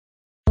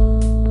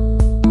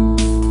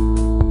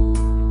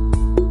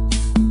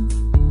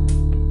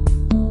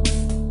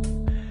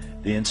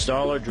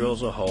installer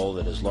drills a hole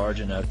that is large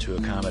enough to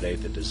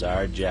accommodate the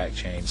desired jack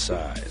chain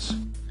size.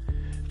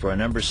 For a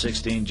number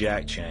 16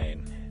 jack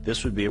chain,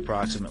 this would be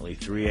approximately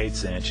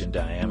 3/8 inch in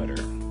diameter.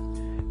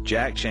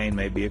 Jack chain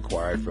may be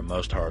acquired from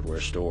most hardware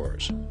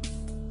stores.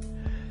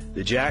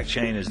 The jack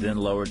chain is then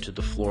lowered to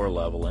the floor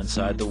level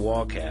inside the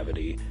wall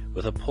cavity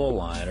with a pull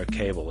line or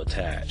cable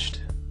attached.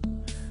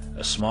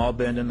 A small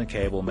bend in the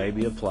cable may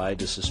be applied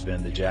to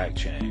suspend the jack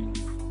chain.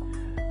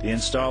 The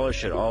installer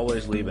should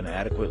always leave an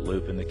adequate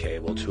loop in the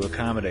cable to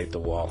accommodate the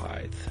wall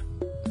height.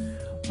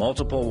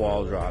 Multiple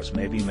wall drops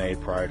may be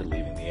made prior to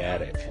leaving the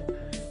attic.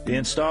 The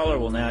installer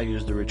will now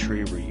use the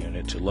retriever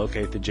unit to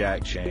locate the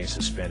jack chain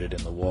suspended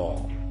in the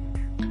wall.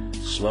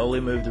 Slowly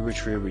move the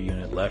retriever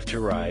unit left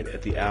to right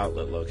at the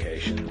outlet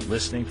location,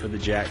 listening for the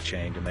jack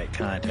chain to make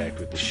contact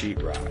with the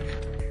sheetrock.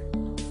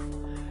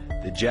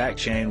 The jack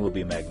chain will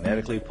be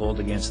magnetically pulled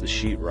against the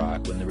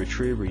sheetrock when the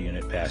retriever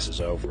unit passes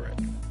over it.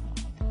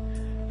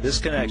 This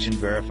connection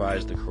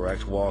verifies the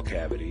correct wall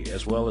cavity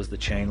as well as the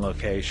chain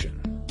location.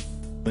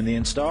 When the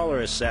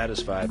installer is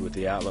satisfied with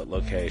the outlet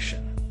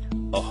location,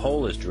 a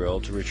hole is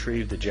drilled to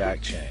retrieve the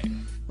jack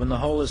chain. When the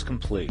hole is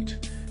complete,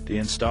 the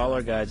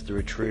installer guides the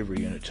retriever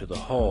unit to the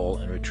hole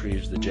and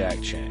retrieves the jack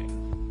chain.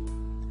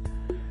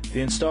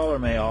 The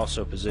installer may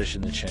also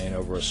position the chain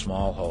over a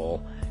small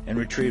hole and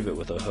retrieve it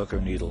with a hook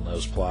or needle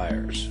nose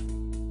pliers.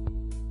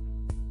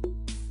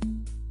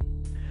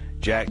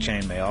 Jack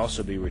chain may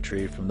also be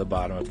retrieved from the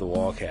bottom of the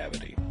wall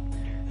cavity.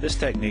 This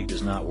technique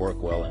does not work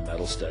well in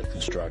metal stud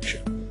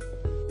construction.